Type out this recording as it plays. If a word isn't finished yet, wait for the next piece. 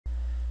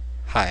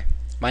Hi,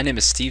 my name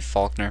is Steve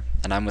Faulkner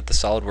and I'm with the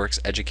SolidWorks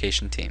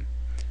education team.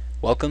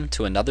 Welcome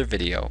to another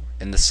video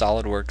in the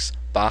SolidWorks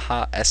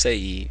BAJA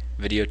SAE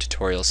video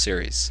tutorial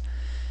series.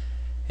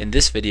 In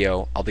this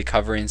video, I'll be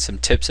covering some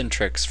tips and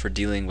tricks for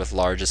dealing with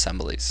large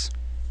assemblies.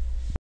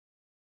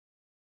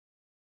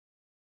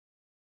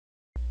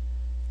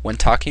 When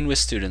talking with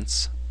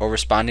students or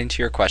responding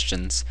to your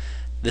questions,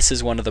 this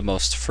is one of the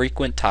most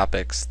frequent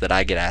topics that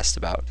I get asked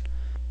about.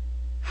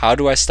 How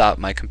do I stop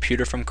my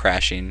computer from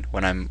crashing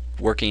when I'm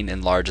working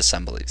in large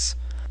assemblies?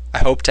 I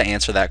hope to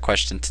answer that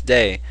question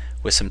today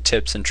with some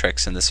tips and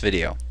tricks in this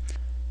video.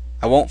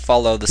 I won't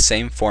follow the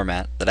same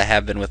format that I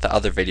have been with the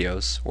other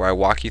videos where I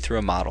walk you through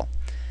a model.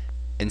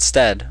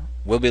 Instead,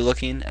 we'll be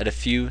looking at a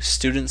few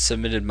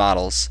student-submitted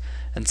models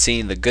and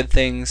seeing the good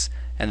things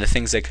and the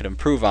things they could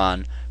improve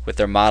on with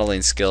their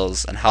modeling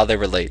skills and how they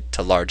relate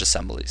to large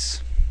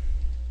assemblies.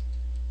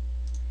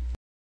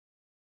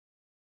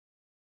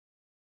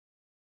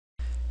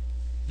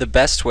 The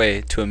best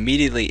way to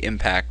immediately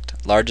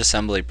impact large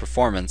assembly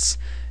performance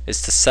is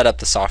to set up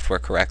the software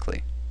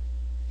correctly.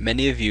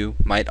 Many of you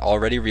might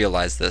already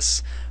realize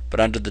this, but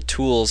under the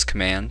Tools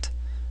command,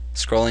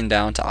 scrolling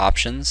down to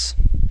Options,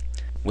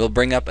 we'll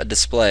bring up a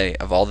display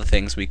of all the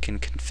things we can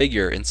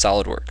configure in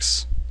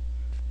SolidWorks.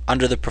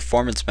 Under the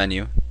Performance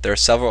menu, there are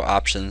several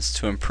options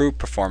to improve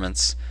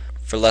performance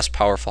for less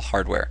powerful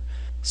hardware,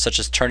 such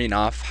as turning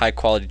off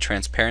high-quality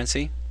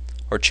transparency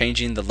or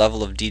changing the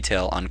level of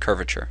detail on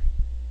curvature.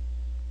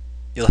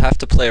 You'll have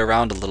to play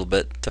around a little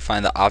bit to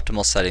find the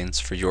optimal settings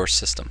for your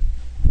system.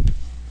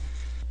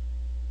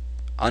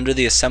 Under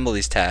the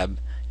Assemblies tab,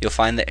 you'll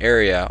find the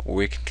area where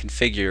we can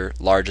configure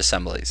large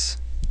assemblies.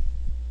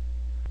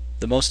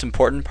 The most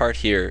important part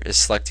here is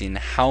selecting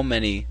how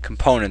many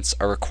components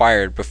are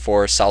required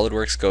before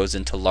SolidWorks goes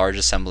into large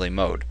assembly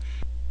mode.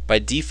 By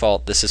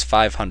default, this is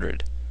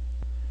 500.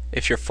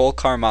 If your full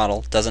car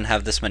model doesn't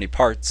have this many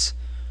parts,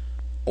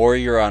 or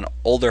you're on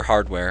older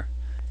hardware,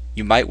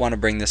 you might want to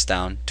bring this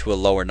down to a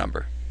lower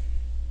number.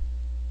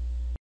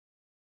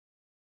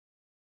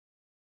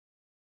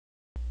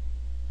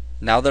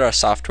 Now that our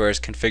software is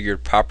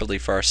configured properly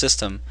for our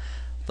system,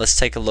 let's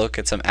take a look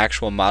at some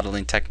actual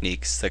modeling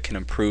techniques that can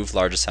improve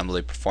large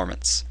assembly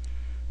performance.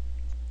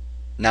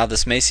 Now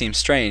this may seem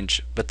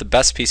strange, but the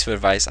best piece of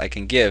advice I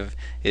can give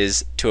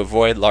is to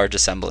avoid large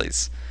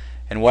assemblies.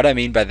 And what I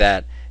mean by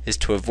that is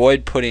to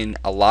avoid putting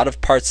a lot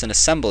of parts and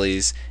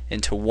assemblies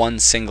into one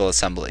single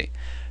assembly.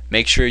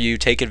 Make sure you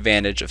take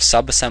advantage of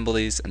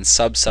sub-assemblies and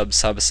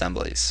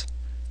sub-sub-sub-assemblies.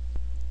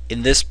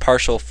 In this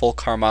partial full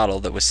car model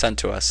that was sent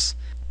to us,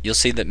 you'll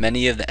see that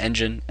many of the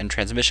engine and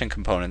transmission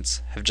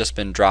components have just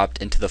been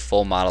dropped into the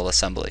full model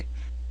assembly.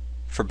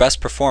 For best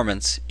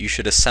performance, you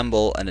should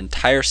assemble an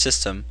entire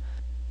system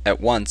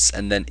at once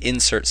and then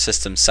insert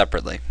systems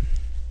separately.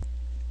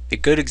 A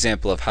good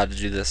example of how to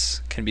do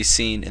this can be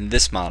seen in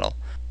this model,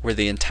 where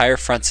the entire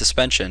front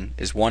suspension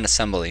is one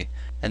assembly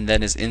and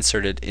then is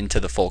inserted into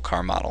the full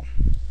car model.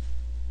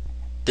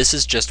 This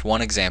is just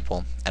one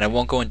example, and I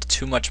won't go into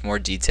too much more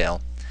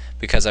detail,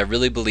 because I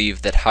really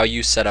believe that how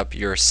you set up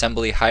your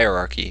assembly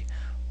hierarchy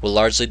will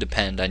largely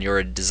depend on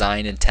your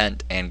design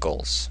intent and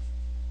goals.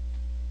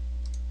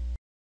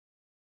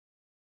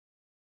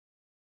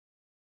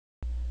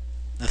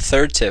 The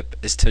third tip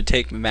is to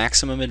take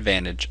maximum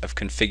advantage of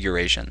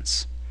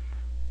configurations.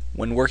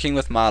 When working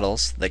with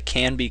models that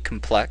can be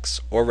complex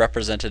or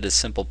represented as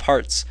simple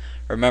parts,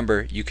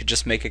 remember you could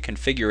just make a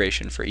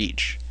configuration for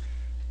each.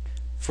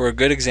 For a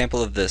good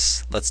example of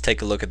this, let's take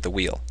a look at the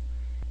wheel.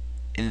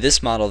 In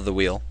this model of the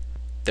wheel,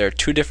 there are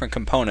two different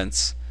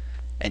components,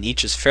 and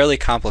each is fairly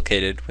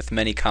complicated with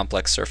many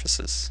complex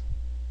surfaces.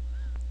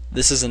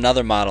 This is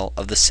another model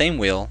of the same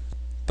wheel,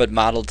 but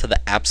modeled to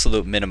the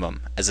absolute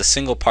minimum as a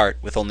single part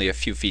with only a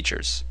few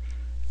features.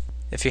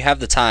 If you have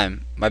the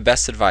time, my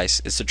best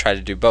advice is to try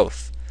to do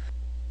both,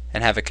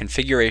 and have a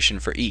configuration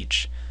for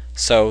each,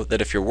 so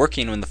that if you're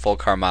working in the full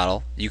car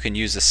model, you can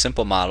use a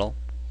simple model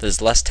that is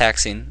less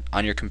taxing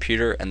on your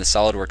computer and the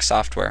SolidWorks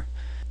software.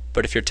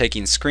 But if you're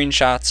taking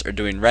screenshots or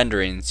doing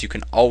renderings, you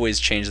can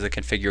always change the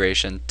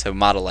configuration to a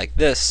model like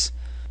this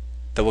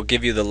that will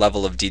give you the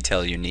level of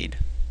detail you need.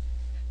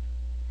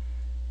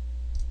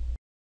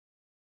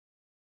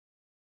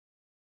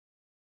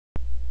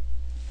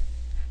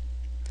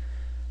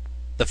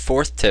 The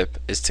fourth tip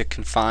is to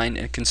confine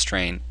and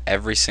constrain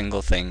every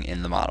single thing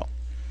in the model.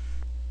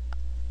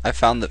 I've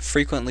found that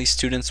frequently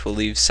students will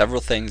leave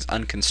several things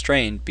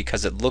unconstrained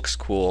because it looks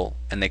cool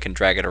and they can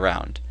drag it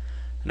around.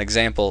 An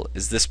example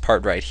is this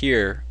part right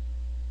here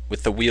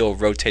with the wheel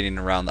rotating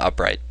around the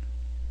upright.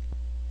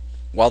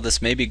 While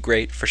this may be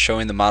great for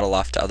showing the model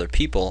off to other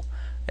people,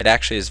 it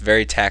actually is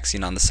very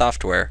taxing on the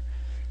software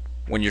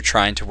when you're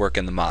trying to work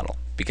in the model,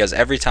 because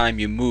every time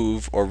you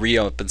move or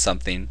reopen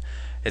something,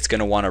 it's going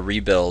to want to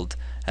rebuild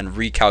and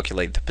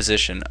recalculate the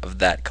position of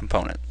that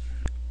component.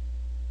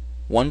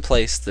 One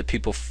place that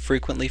people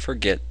frequently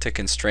forget to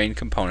constrain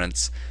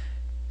components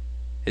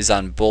is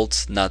on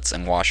bolts, nuts,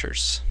 and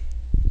washers.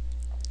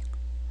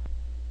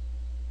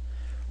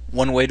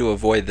 One way to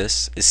avoid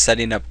this is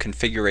setting up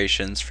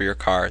configurations for your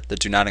car that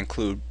do not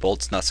include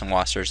bolts, nuts, and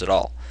washers at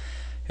all.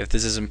 If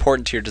this is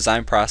important to your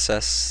design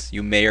process,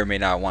 you may or may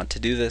not want to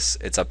do this,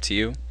 it's up to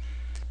you.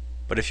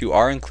 But if you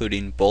are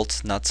including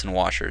bolts, nuts, and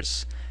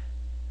washers,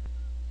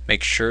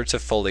 make sure to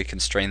fully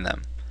constrain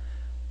them.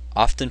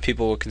 Often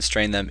people will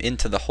constrain them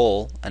into the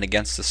hole and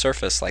against the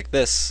surface like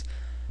this,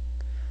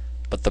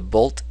 but the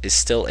bolt is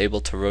still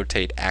able to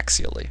rotate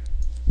axially.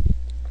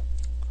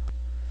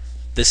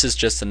 This is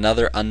just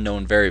another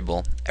unknown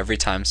variable every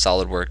time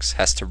SolidWorks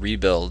has to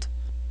rebuild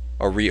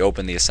or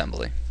reopen the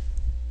assembly.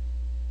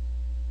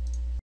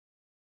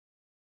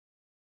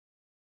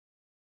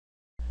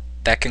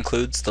 That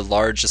concludes the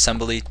large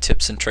assembly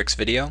tips and tricks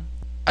video.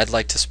 I'd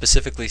like to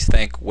specifically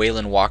thank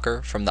Waylon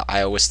Walker from the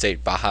Iowa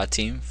State BAJA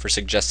team for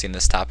suggesting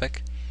this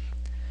topic.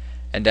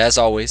 And as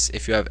always,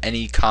 if you have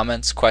any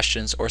comments,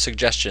 questions, or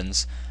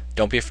suggestions,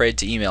 don't be afraid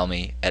to email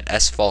me at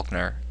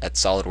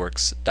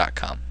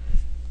sfaulkner@solidworks.com.